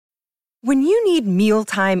When you need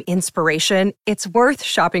mealtime inspiration, it's worth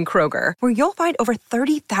shopping Kroger, where you'll find over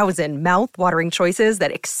 30,000 mouth-watering choices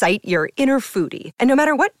that excite your inner foodie. And no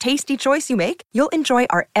matter what tasty choice you make, you'll enjoy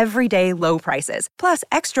our everyday low prices, plus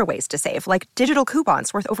extra ways to save, like digital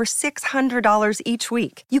coupons worth over $600 each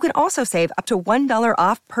week. You can also save up to $1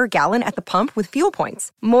 off per gallon at the pump with fuel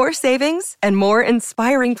points. More savings and more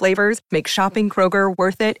inspiring flavors make shopping Kroger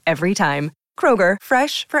worth it every time. Kroger,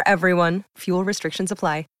 fresh for everyone. Fuel restrictions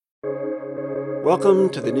apply. Welcome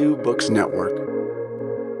to the New Books Network.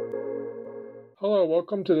 Hello,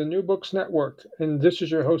 welcome to the New Books Network, and this is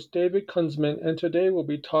your host David Kunzman, and today we'll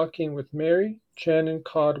be talking with Mary Channon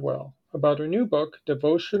Caldwell about her new book,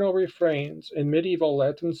 Devotional Refrains in Medieval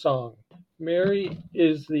Latin Song. Mary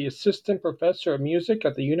is the Assistant Professor of Music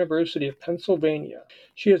at the University of Pennsylvania.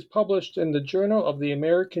 She has published in the Journal of the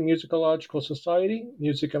American Musicological Society,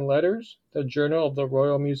 Music and Letters, the Journal of the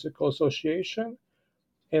Royal Musical Association,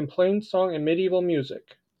 and Plain Song and Medieval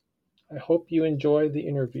Music. I hope you enjoy the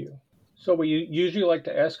interview. So we usually like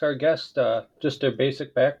to ask our guests just their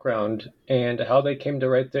basic background and how they came to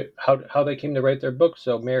write their book.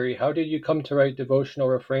 So Mary, how did you come to write Devotional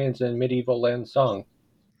Refrains in Medieval Latin Song?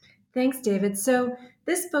 Thanks, David. So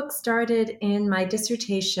this book started in my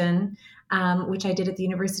dissertation, which I did at the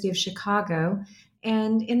University of Chicago.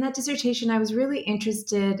 And in that dissertation, I was really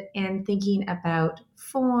interested in thinking about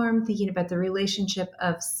form, thinking about the relationship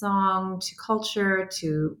of song to culture,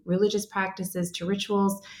 to religious practices, to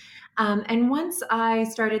rituals. And once I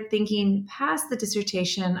started thinking past the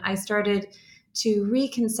dissertation, I started to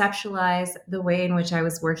reconceptualize the way in which I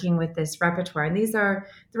was working with this repertoire. And these are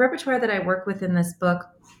the repertoire that I work with in this book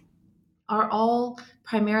are all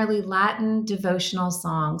primarily Latin devotional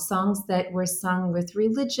songs that were sung with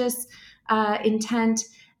religious intent,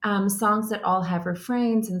 songs that all have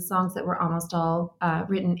refrains, and songs that were almost all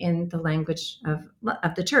written in the language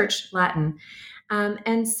of the church, Latin.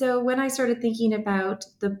 And so when I started thinking about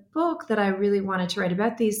the book that I really wanted to write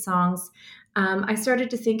about these songs, I started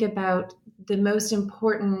to think about the most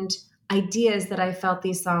important ideas that I felt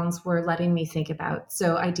these songs were letting me think about.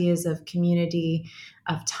 So ideas of community,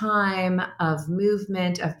 of time, of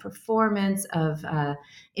movement, of performance, of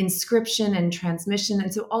inscription and transmission.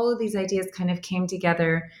 And so all of these ideas kind of came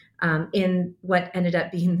together in what ended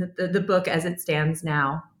up being the book as it stands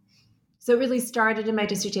now. So it really started in my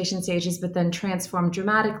dissertation stages, but then transformed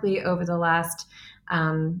dramatically over the last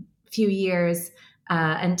few years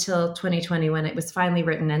until 2020 when it was finally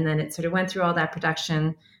written. And then it sort of went through all that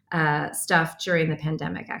production stuff during the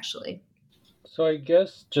pandemic, actually. So I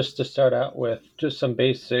guess just to start out with just some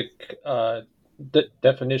basic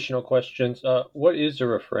definitional questions. What is a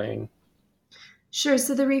refrain? Sure.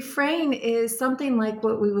 So the refrain is something like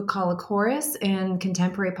what we would call a chorus in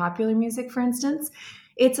contemporary popular music, for instance.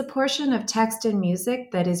 It's a portion of text and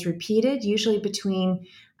music that is repeated, usually between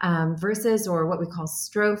verses or what we call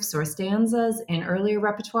strophes or stanzas in earlier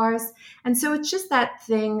repertoires. And so it's just that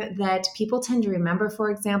thing that people tend to remember. For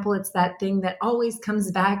example, it's that thing that always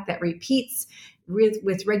comes back, that repeats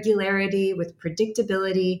with regularity, with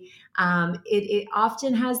predictability. It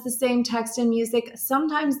often has the same text and music.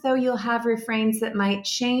 Sometimes, though, you'll have refrains that might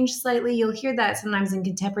change slightly. You'll hear that sometimes in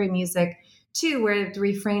contemporary music too, where the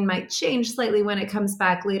refrain might change slightly when it comes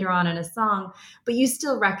back later on in a song, but you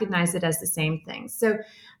still recognize it as the same thing. So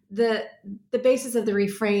the basis of the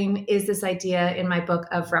refrain is this idea in my book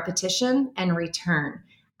of repetition and return.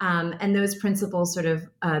 And those principles sort of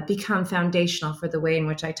become foundational for the way in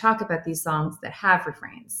which I talk about these songs that have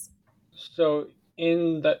refrains. So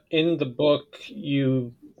in the book,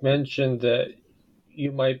 you mentioned that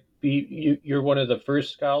you're one of the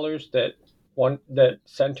first scholars that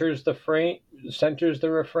centers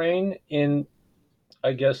the refrain in,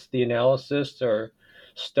 I guess, the analysis or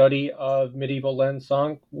study of medieval Latin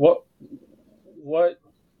song. What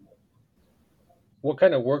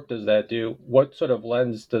kind of work does that do? What sort of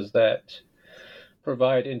lens does that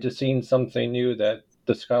provide into seeing something new that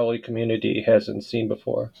the scholarly community hasn't seen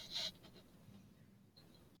before?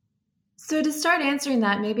 So to start answering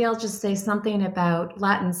that, maybe I'll just say something about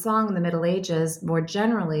Latin song in the Middle Ages more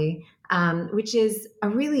generally, which is a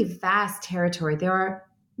really vast territory. There are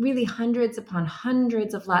really hundreds upon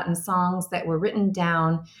hundreds of Latin songs that were written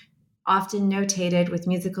down, often notated with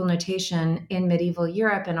musical notation in medieval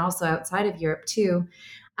Europe and also outside of Europe too.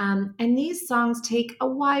 And these songs take a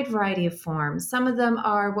wide variety of forms. Some of them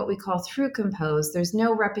are what we call through composed. There's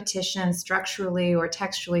no repetition structurally or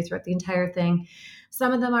textually throughout the entire thing.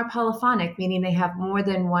 Some of them are polyphonic, meaning they have more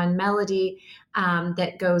than one melody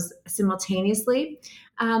that goes simultaneously.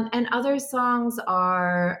 And other songs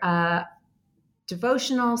are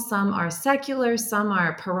devotional, some are secular, some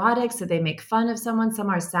are parodic, so they make fun of someone, some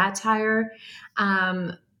are satire.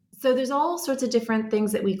 So there's all sorts of different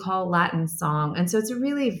things that we call Latin song. And so it's a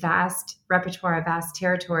really vast repertoire, a vast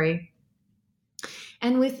territory.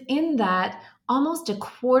 And within that, almost a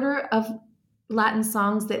quarter of Latin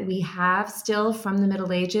songs that we have still from the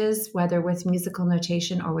Middle Ages, whether with musical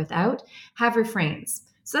notation or without, have refrains.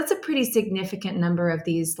 So that's a pretty significant number of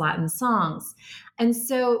these Latin songs. And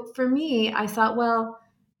so for me, I thought, well,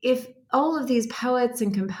 if all of these poets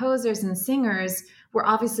and composers and singers were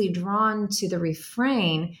obviously drawn to the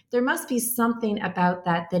refrain, there must be something about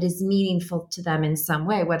that that is meaningful to them in some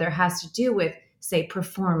way, whether it has to do with, say,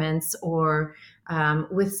 performance or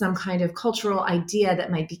with some kind of cultural idea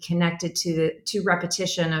that might be connected to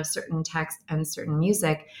repetition of certain text and certain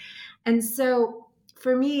music. And so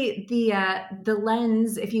for me, the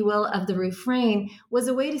lens, if you will, of the refrain was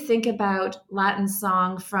a way to think about Latin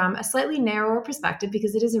song from a slightly narrower perspective,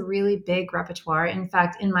 because it is a really big repertoire. In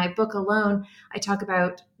fact, in my book alone, I talk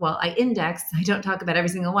about, well, I index, I don't talk about every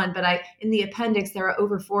single one, but in the appendix, there are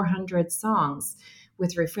over 400 songs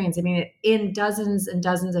with refrains. I mean, in dozens and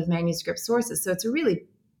dozens of manuscript sources. So it's a really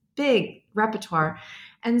big repertoire.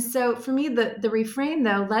 And so for me, the refrain,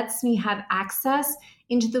 though, lets me have access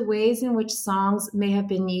into the ways in which songs may have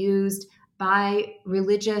been used by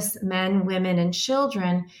religious men, women, and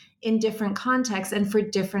children in different contexts and for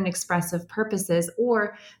different expressive purposes,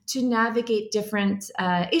 or to navigate different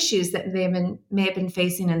issues that they may have been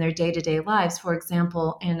facing in their day-to-day lives. For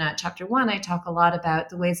example, in chapter 1, I talk a lot about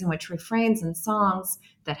the ways in which refrains and songs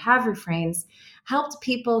that have refrains helped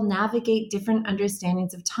people navigate different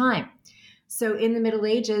understandings of time. So in the Middle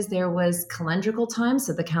Ages, there was calendrical time,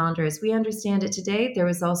 so the calendar as we understand it today. There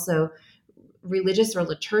was also religious or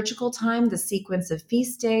liturgical time, the sequence of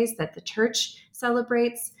feast days that the church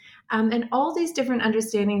celebrates. And all these different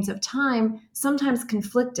understandings of time sometimes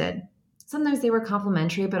conflicted. Sometimes they were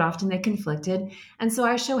complementary, but often they conflicted. And so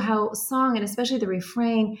I show how song, and especially the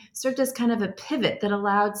refrain, served as kind of a pivot that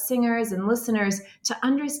allowed singers and listeners to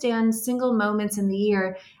understand single moments in the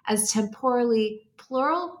year as temporally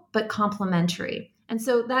plural, but complementary. And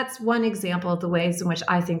so that's one example of the ways in which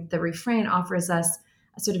I think the refrain offers us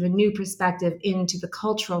a sort of a new perspective into the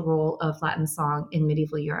cultural role of Latin song in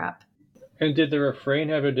medieval Europe. And did the refrain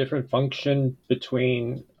have a different function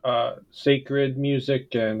between sacred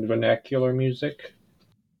music and vernacular music?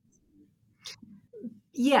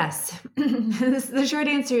 Yes. The short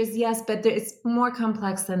answer is yes, but it's more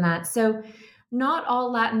complex than that. So not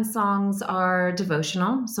all Latin songs are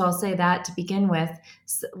devotional. So I'll say that to begin with.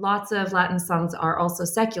 Lots of Latin songs are also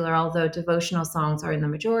secular, although devotional songs are in the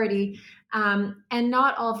majority. And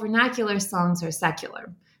not all vernacular songs are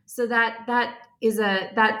secular. So that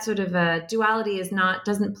sort of a duality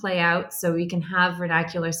doesn't play out. So we can have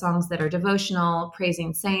vernacular songs that are devotional,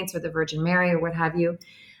 praising saints or the Virgin Mary or what have you.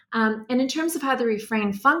 And in terms of how the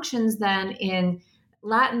refrain functions then in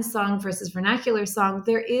Latin song versus vernacular song,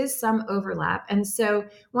 there is some overlap. And so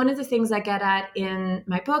one of the things I get at in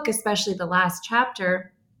my book, especially the last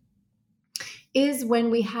chapter, is when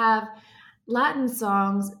we have Latin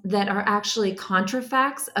songs that are actually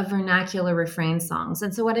contrafacts of vernacular refrain songs.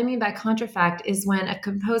 And so what I mean by contrafact is when a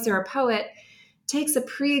composer or poet takes a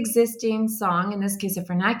pre-existing song, in this case a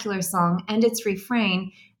vernacular song, and its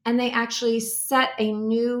refrain, and they actually set a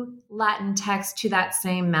new Latin text to that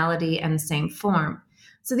same melody and same form.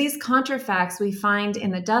 So these contrafacts we find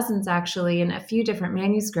in the dozens, actually, in a few different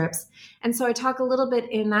manuscripts. And so I talk a little bit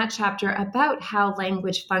in that chapter about how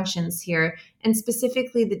language functions here, and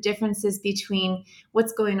specifically the differences between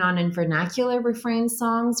what's going on in vernacular refrain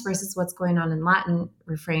songs versus what's going on in Latin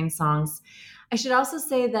refrain songs. I should also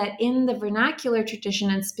say that in the vernacular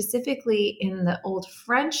tradition, and specifically in the Old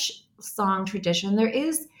French song tradition, there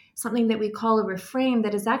is something that we call a refrain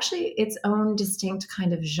that is actually its own distinct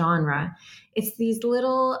kind of genre. It's these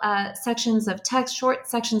little sections of text, short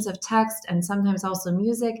sections of text, and sometimes also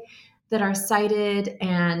music that are cited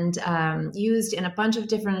and used in a bunch of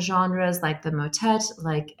different genres, like the motet,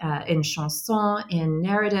 like in chanson, in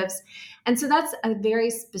narratives. And so that's a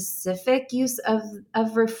very specific use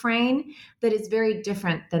of refrain that is very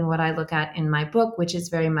different than what I look at in my book, which is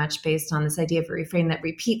very much based on this idea of a refrain that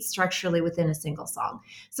repeats structurally within a single song.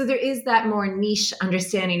 So there is that more niche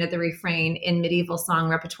understanding of the refrain in medieval song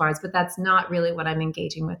repertoires, but that's not really what I'm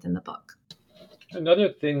engaging with in the book. Another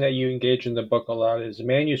thing that you engage in the book a lot is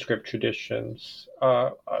manuscript traditions.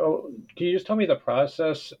 Can you just tell me the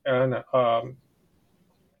process? And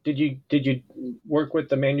did you work with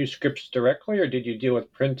the manuscripts directly, or did you deal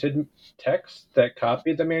with printed text that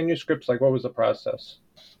copied the manuscripts? Like, what was the process?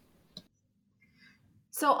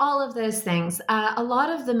 So all of those things, a lot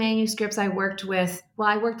of the manuscripts I worked with, well,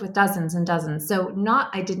 I worked with dozens and dozens. So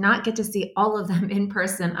I did not get to see all of them in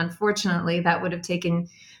person. Unfortunately, that would have taken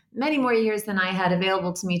many more years than I had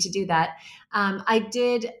available to me to do that. I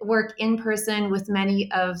did work in person with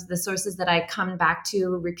many of the sources that I come back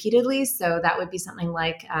to repeatedly. So that would be something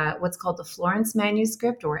like what's called the Florence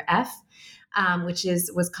manuscript, or F. Which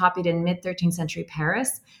was copied in mid 13th century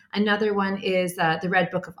Paris. Another one is the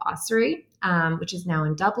Red Book of Ossory, which is now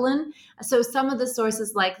in Dublin. So some of the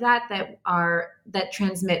sources like that that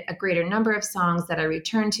transmit a greater number of songs that I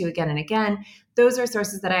return to again and again, those are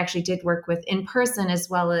sources that I actually did work with in person, as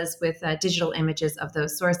well as with digital images of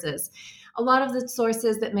those sources. A lot of the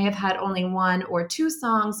sources that may have had only one or two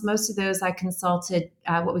songs, most of those I consulted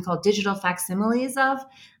what we call digital facsimiles of.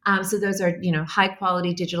 So those are, high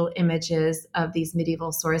quality digital images of these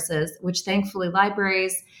medieval sources, which thankfully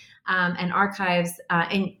libraries and archives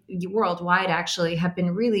and worldwide actually have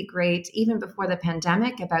been really great, even before the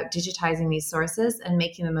pandemic, about digitizing these sources and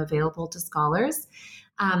making them available to scholars.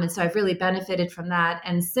 And so I've really benefited from that.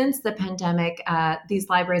 And since the pandemic, these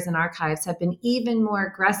libraries and archives have been even more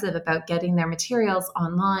aggressive about getting their materials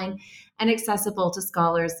online and accessible to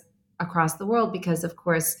scholars across the world, because, of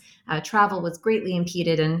course, travel was greatly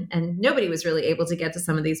impeded and nobody was really able to get to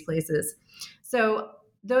some of these places. So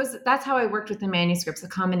that's how I worked with the manuscripts, a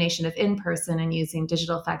combination of in-person and using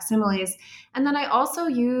digital facsimiles. And then I also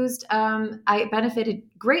I benefited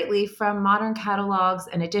greatly from modern catalogs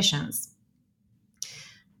and editions.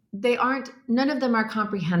 None of them are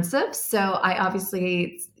comprehensive. So I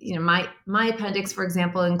obviously, my appendix, for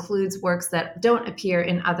example, includes works that don't appear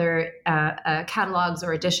in other catalogs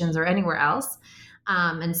or editions or anywhere else.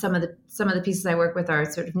 And some of the pieces I work with are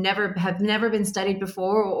sort of have never been studied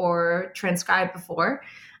before or transcribed before.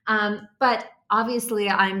 But obviously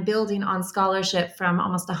I'm building on scholarship from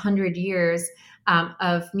almost 100 years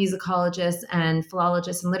of musicologists and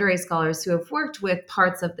philologists and literary scholars who have worked with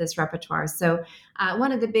parts of this repertoire. So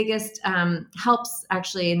one of the biggest helps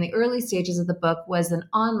actually in the early stages of the book was an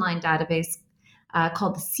online database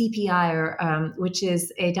called the CPI, which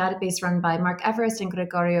is a database run by Mark Everest and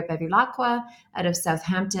Gregorio Bevilacqua out of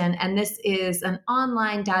Southampton. And this is an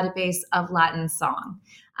online database of Latin song.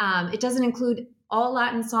 It doesn't include all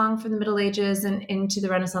Latin song from the Middle Ages and into the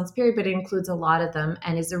Renaissance period, but it includes a lot of them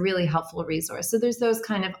and is a really helpful resource. So there's those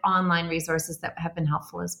kind of online resources that have been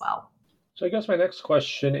helpful as well. So I guess my next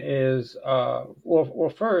question is,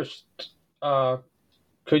 first,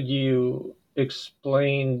 could you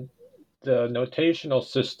explain the notational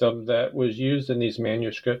system that was used in these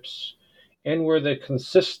manuscripts, and were they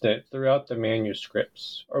consistent throughout the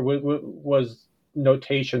manuscripts, or was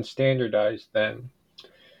notation standardized then?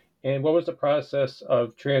 And what was the process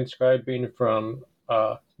of transcribing from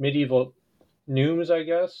medieval neumes, I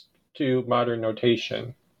guess, to modern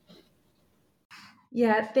notation?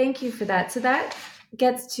 Yeah, thank you for that. So that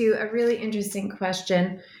gets to a really interesting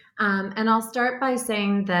question. And I'll start by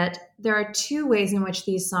saying that there are two ways in which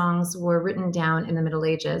these songs were written down in the Middle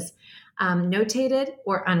Ages. Notated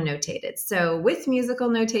or unnotated. So with musical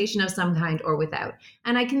notation of some kind or without.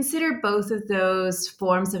 And I consider both of those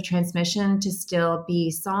forms of transmission to still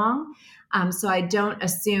be song. So I don't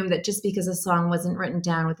assume that just because a song wasn't written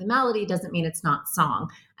down with a melody doesn't mean it's not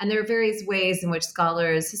song. And there are various ways in which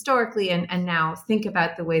scholars historically and now think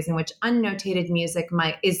about the ways in which unnotated music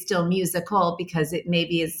is still musical, because it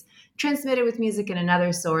maybe is transmitted with music in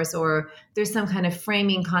another source, or there's some kind of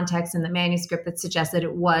framing context in the manuscript that suggests that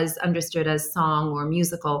it was understood as song or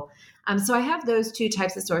musical. So I have those two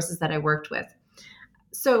types of sources that I worked with.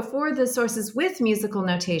 So for the sources with musical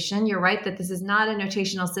notation, you're right that this is not a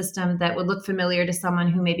notational system that would look familiar to someone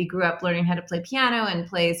who maybe grew up learning how to play piano and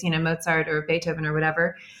plays, Mozart or Beethoven or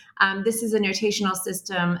whatever. This is a notational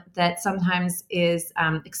system that sometimes is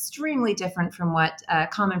extremely different from what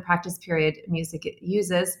common practice period music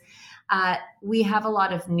uses. We have a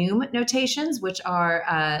lot of neume notations, which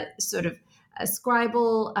are sort of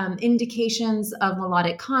scribal indications of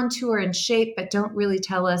melodic contour and shape, but don't really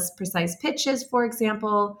tell us precise pitches, for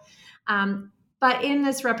example. But in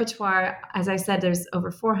this repertoire, as I said, there's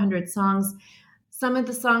over 400 songs. Some of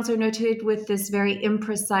the songs are notated with this very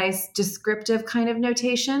imprecise, descriptive kind of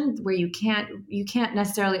notation, where you can't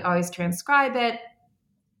necessarily always transcribe it.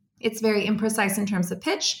 It's very imprecise in terms of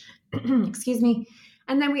pitch. Excuse me.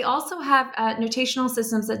 And then we also have notational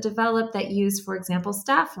systems that develop that use, for example,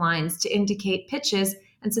 staff lines to indicate pitches.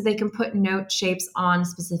 And so they can put note shapes on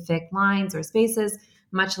specific lines or spaces,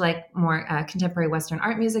 much like more contemporary Western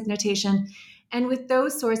art music notation. And with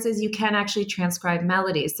those sources, you can actually transcribe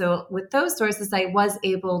melodies. So with those sources, I was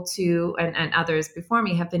able to, and others before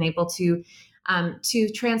me have been able to to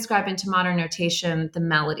transcribe into modern notation the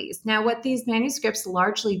melodies. Now, what these manuscripts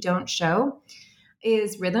largely don't show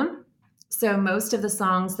is rhythm. So most of the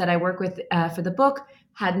songs that I work with for the book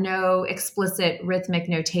had no explicit rhythmic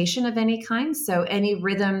notation of any kind. So any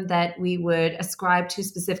rhythm that we would ascribe to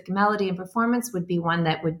specific melody and performance would be one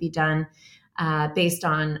that would be done based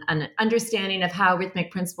on an understanding of how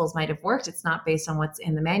rhythmic principles might have worked. It's not based on what's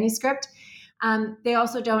in the manuscript. They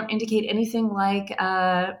also don't indicate anything like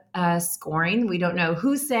scoring. We don't know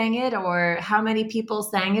who sang it or how many people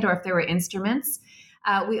sang it or if there were instruments.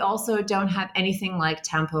 We also don't have anything like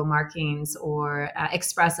tempo markings or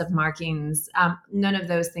expressive markings. None of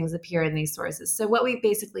those things appear in these sources. So what we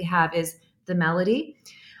basically have is the melody.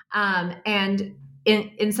 And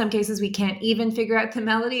in some cases, we can't even figure out the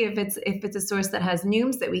melody if it's a source that has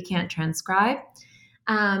neumes that we can't transcribe.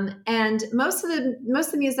 And most of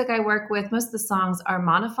the music I work with, most of the songs are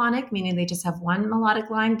monophonic, meaning they just have one melodic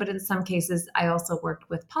line. But in some cases, I also worked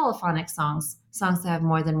with polyphonic songs that have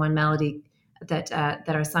more than one melody that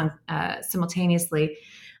are sung simultaneously.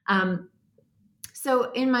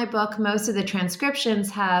 So in my book, most of the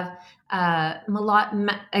transcriptions have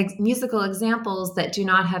musical examples that do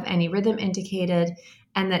not have any rhythm indicated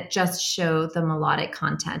and that just show the melodic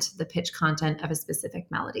content, the pitch content of a specific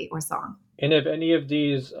melody or song. And have any of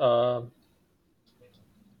these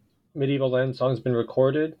medieval Latin songs been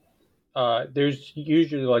recorded? There's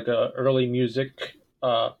usually like a early music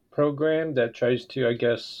program that tries to, I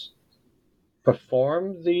guess,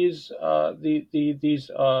 perform these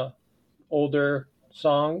older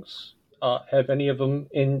songs. Have any of them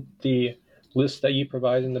in the list that you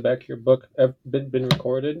provide in the back of your book been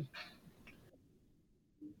recorded?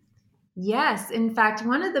 Yes. In fact,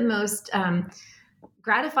 one of the most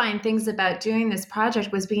gratifying things about doing this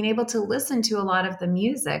project was being able to listen to a lot of the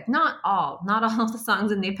music. Not all of the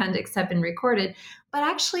songs in the appendix have been recorded, but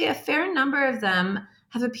actually a fair number of them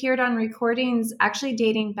have appeared on recordings actually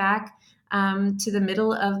dating back to the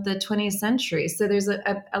middle of the 20th century. So there's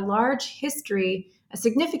a large history, a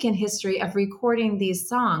significant history of recording these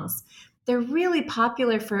songs. They're really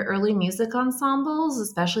popular for early music ensembles,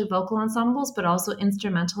 especially vocal ensembles, but also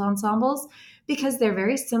instrumental ensembles, because they're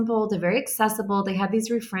very simple, they're very accessible. They have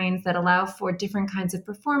these refrains that allow for different kinds of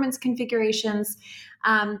performance configurations.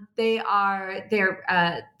 A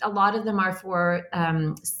lot of them are for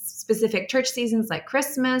specific church seasons like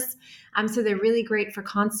Christmas. So they're really great for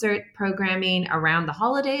concert programming around the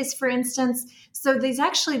holidays, for instance. So there's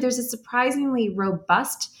a surprisingly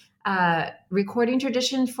robust recording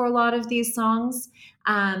tradition for a lot of these songs.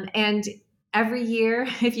 And every year,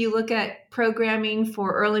 if you look at programming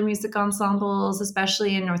for early music ensembles,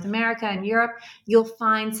 especially in North America and Europe, you'll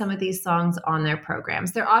find some of these songs on their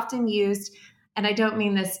programs. They're often used, and I don't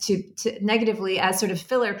mean this to negatively, as sort of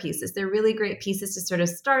filler pieces. They're really great pieces to sort of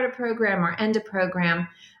start a program or end a program.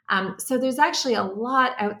 So there's actually a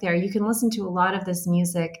lot out there. You can listen to a lot of this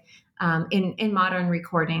music in modern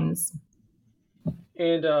recordings.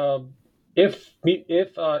 And if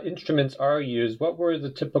instruments are used, what were the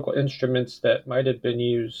typical instruments that might have been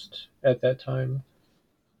used at that time?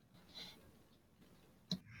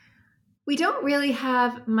 We don't really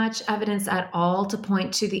have much evidence at all to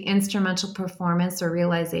point to the instrumental performance or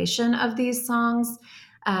realization of these songs.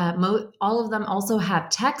 All of them also have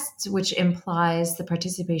text, which implies the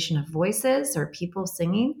participation of voices or people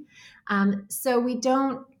singing. So we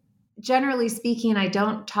don't, generally speaking, I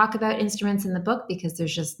don't talk about instruments in the book because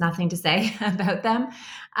there's just nothing to say about them,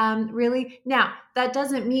 really. Now, that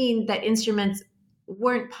doesn't mean that instruments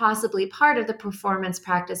weren't possibly part of the performance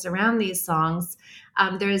practice around these songs.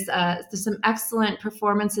 There's some excellent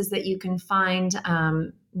performances that you can find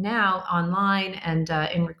now online and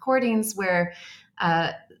in recordings where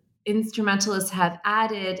instrumentalists have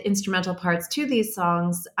added instrumental parts to these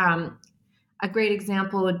songs. A great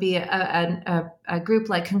example would be a group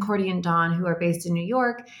like Concordian Dawn, who are based in New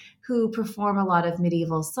York, who perform a lot of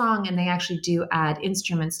medieval song, and they actually do add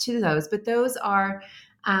instruments to those. But those are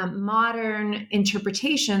modern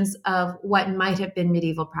interpretations of what might have been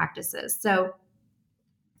medieval practices. So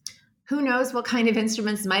who knows what kind of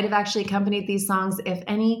instruments might have actually accompanied these songs, if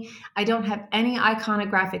any. I don't have any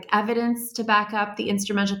iconographic evidence to back up the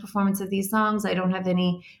instrumental performance of these songs. I don't have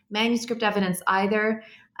any manuscript evidence either.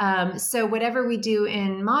 So whatever we do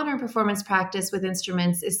in modern performance practice with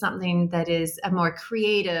instruments is something that is a more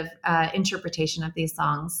creative interpretation of these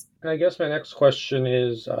songs. And I guess my next question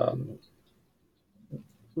is,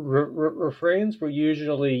 refrains were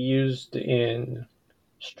usually used in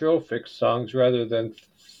strophic songs rather than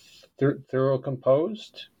thorough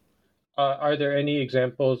composed. Are there any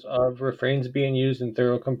examples of refrains being used in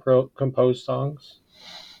thorough composed songs?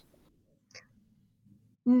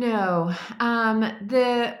 No.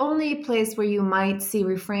 The only place where you might see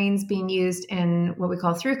refrains being used in what we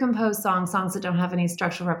call through composed songs, songs that don't have any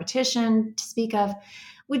structural repetition to speak of,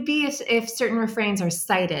 would be if certain refrains are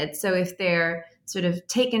cited. So if they're sort of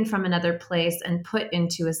taken from another place and put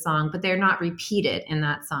into a song, but they're not repeated in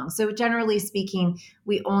that song. So generally speaking,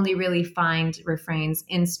 we only really find refrains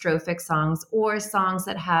in strophic songs or songs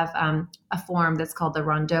that have a form that's called the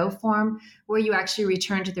rondeau form, where you actually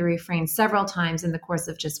return to the refrain several times in the course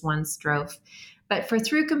of just one strophe. But for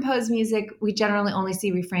through composed music, we generally only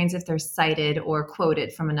see refrains if they're cited or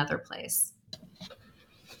quoted from another place.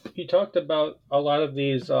 You talked about a lot of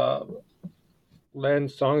these Latin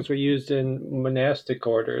songs were used in monastic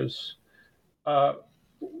orders. Uh,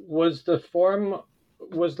 was the form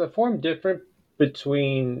different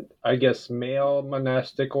between, I guess, male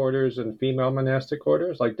monastic orders and female monastic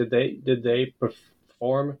orders? Like, did they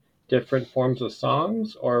perform different forms of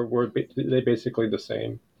songs, or were they basically the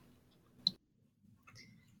same?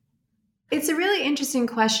 It's a really interesting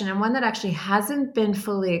question, and one that actually hasn't been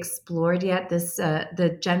fully explored yet. This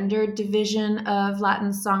the gender division of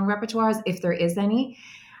Latin song repertoires, if there is any.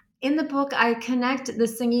 In the book, I connect the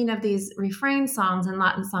singing of these refrain songs and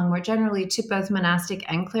Latin song more generally to both monastic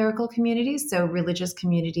and clerical communities, so religious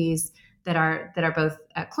communities that are both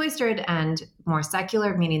cloistered and more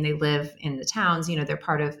secular, meaning they live in the towns. You know, they're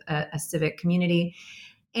part of a civic community,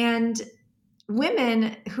 and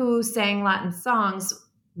women who sang Latin songs,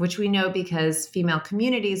 which we know because female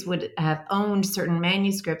communities would have owned certain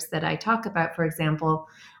manuscripts that I talk about, for example,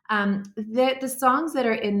 the songs that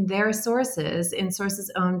are in their sources, in sources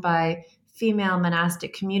owned by female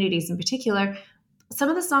monastic communities in particular, some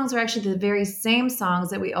of the songs are actually the very same songs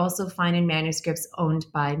that we also find in manuscripts owned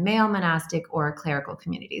by male monastic or clerical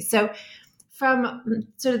communities. So, from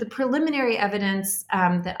sort of the preliminary evidence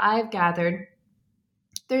that I've gathered,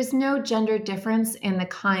 there's no gender difference in the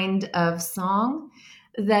kind of song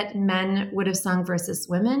that men would have sung versus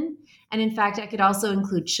women. And in fact, I could also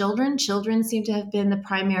include children. Children seem to have been the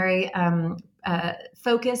primary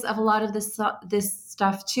focus of a lot of this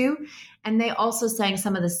stuff too. And they also sang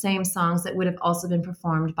some of the same songs that would have also been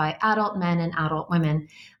performed by adult men and adult women.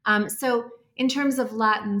 So in terms of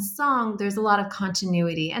Latin song, there's a lot of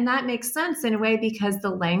continuity. And that makes sense in a way because the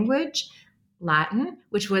language, Latin,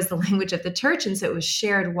 which was the language of the church, and so it was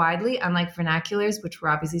shared widely, unlike vernaculars, which were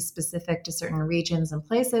obviously specific to certain regions and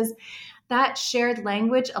places. That shared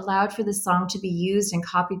language allowed for the song to be used and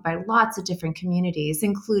copied by lots of different communities,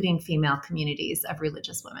 including female communities of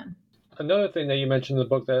religious women. Another thing that you mentioned in the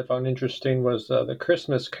book that I found interesting was the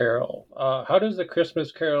Christmas Carol. How does the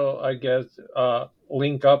Christmas Carol, I guess,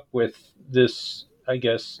 link up with this, I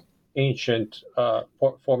guess, ancient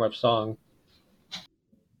form of song?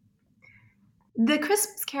 The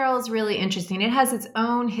Christmas Carol is really interesting. It has its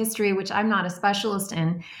own history, which I'm not a specialist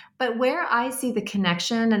in. But where I see the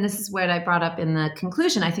connection, and this is what I brought up in the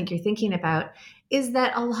conclusion, I think you're thinking about, is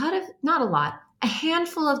that not a lot, a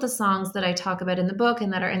handful of the songs that I talk about in the book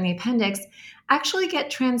and that are in the appendix actually get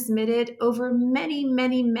transmitted over many,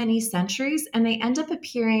 many, many centuries, and they end up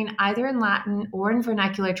appearing either in Latin or in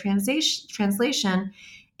vernacular translation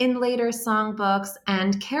in later songbooks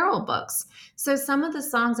and carol books. So some of the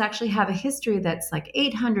songs actually have a history that's like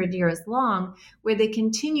 800 years long, where they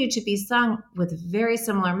continue to be sung with very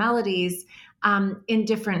similar melodies in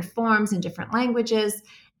different forms, in different languages.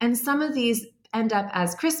 And some of these end up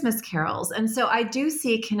as Christmas carols. And so I do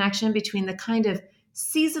see a connection between the kind of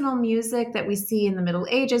seasonal music that we see in the Middle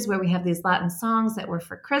Ages, where we have these Latin songs that were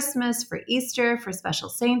for Christmas, for Easter, for special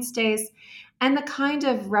saints' days, and the kind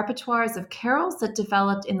of repertoires of carols that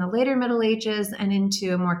developed in the later Middle Ages and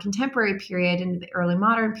into a more contemporary period, into the early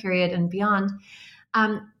modern period and beyond.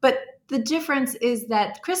 But the difference is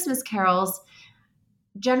that Christmas carols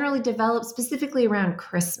generally develop specifically around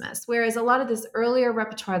Christmas, whereas a lot of this earlier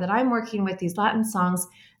repertoire that I'm working with, these Latin songs,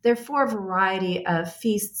 they're for a variety of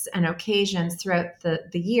feasts and occasions throughout the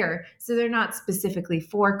year. So they're not specifically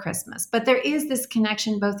for Christmas. But there is this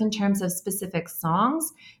connection both in terms of specific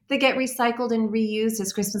songs that get recycled and reused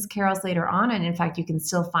as Christmas carols later on. And in fact, you can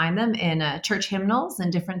still find them in church hymnals in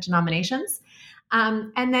different denominations.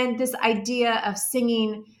 And then this idea of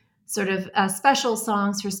singing sort of special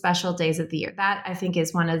songs for special days of the year. That, I think,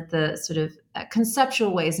 is one of the sort of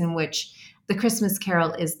conceptual ways in which the Christmas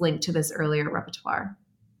carol is linked to this earlier repertoire.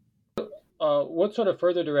 What sort of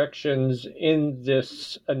further directions in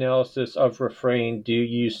this analysis of refrain do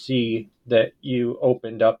you see that you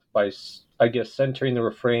opened up by, I guess, centering the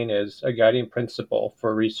refrain as a guiding principle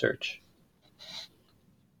for research?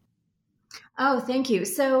 Oh, thank you.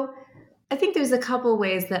 So I think there's a couple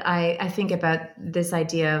ways that I think about this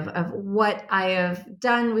idea of what I have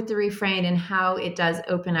done with the refrain and how it does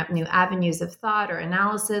open up new avenues of thought or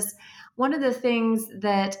analysis. One of the things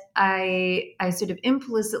that I sort of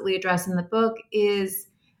implicitly address in the book is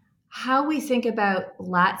how we think about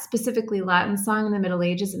specifically Latin song in the Middle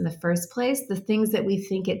Ages in the first place, the things that we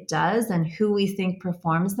think it does and who we think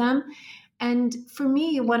performs them. And for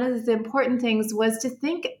me, one of the important things was to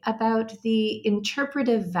think about the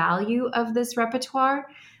interpretive value of this repertoire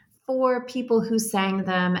for people who sang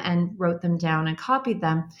them and wrote them down and copied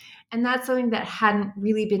them. And that's something that hadn't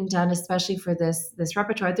really been done, especially for this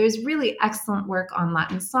repertoire. There's really excellent work on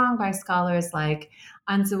Latin song by scholars like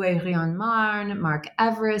Ansoué Rion-Marne, Mark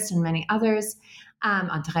Everest, and many others.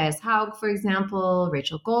 Andreas Haug, for example,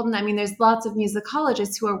 Rachel Golden. I mean, there's lots of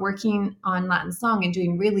musicologists who are working on Latin song and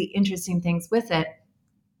doing really interesting things with it.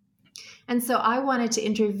 And so I wanted to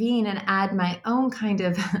intervene and add my own kind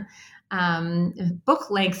of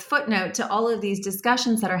book-length footnote to all of these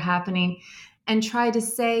discussions that are happening and try to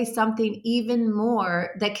say something even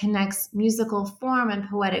more that connects musical form and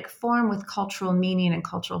poetic form with cultural meaning and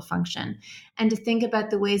cultural function. And to think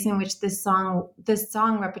about the ways in which this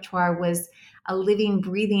song repertoire was a living,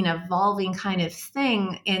 breathing, evolving kind of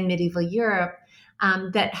thing in medieval Europe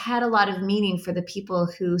that had a lot of meaning for the people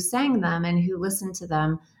who sang them and who listened to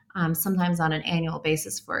them, sometimes on an annual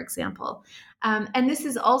basis, for example. And this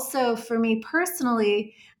is also, for me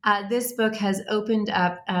personally, this book has opened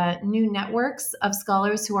up new networks of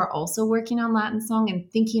scholars who are also working on Latin song and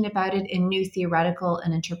thinking about it in new theoretical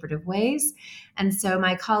and interpretive ways. And so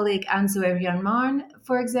my colleague Ansoué Rion-Marne,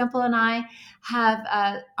 for example, and I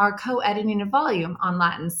are co-editing a volume on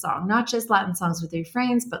Latin song, not just Latin songs with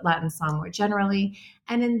refrains, but Latin song more generally.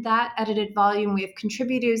 And in that edited volume, we have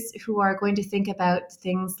contributors who are going to think about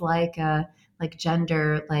things like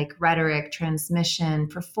gender, like rhetoric, transmission,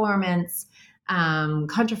 performance,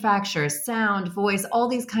 contrafacture, sound, voice, all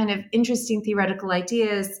these kind of interesting theoretical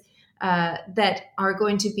ideas that are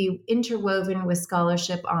going to be interwoven with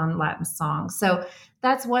scholarship on Latin song. So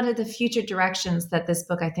that's one of the future directions that this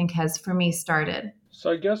book, I think, has, for me, started. So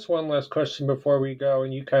I guess one last question before we go,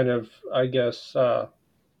 and you kind of, I guess,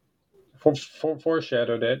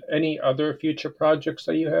 foreshadowed it. Any other future projects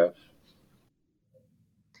that you have?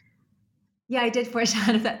 Yeah, I did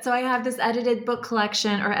foreshadow that. So I have this edited book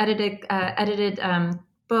collection or edited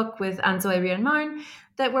book with Ansoué Rion-Marne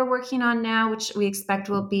that we're working on now, which we expect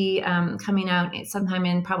will be coming out sometime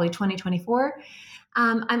in probably 2024.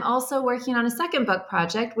 I'm also working on a second book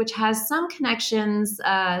project, which has some connections,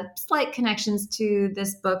 slight connections to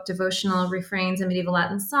this book, Devotional Refrains in Medieval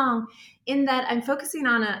Latin Song, in that I'm focusing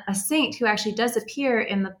on a saint who actually does appear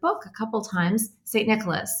in the book a couple times, St.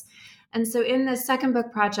 Nicholas. And so in the second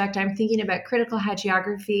book project, I'm thinking about critical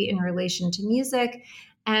hagiography in relation to music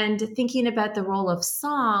and thinking about the role of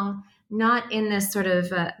song, not in this sort of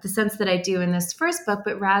the sense that I do in this first book,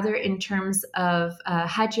 but rather in terms of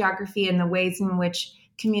hagiography and the ways in which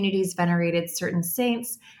communities venerated certain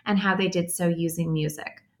saints and how they did so using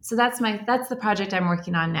music. So that's the project I'm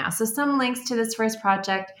working on now. So some links to this first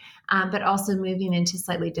project, but also moving into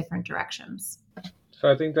slightly different directions.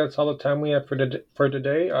 So I think that's all the time we have for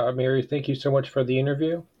today. Mary, thank you so much for the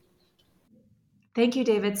interview. Thank you,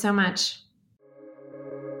 David, so much.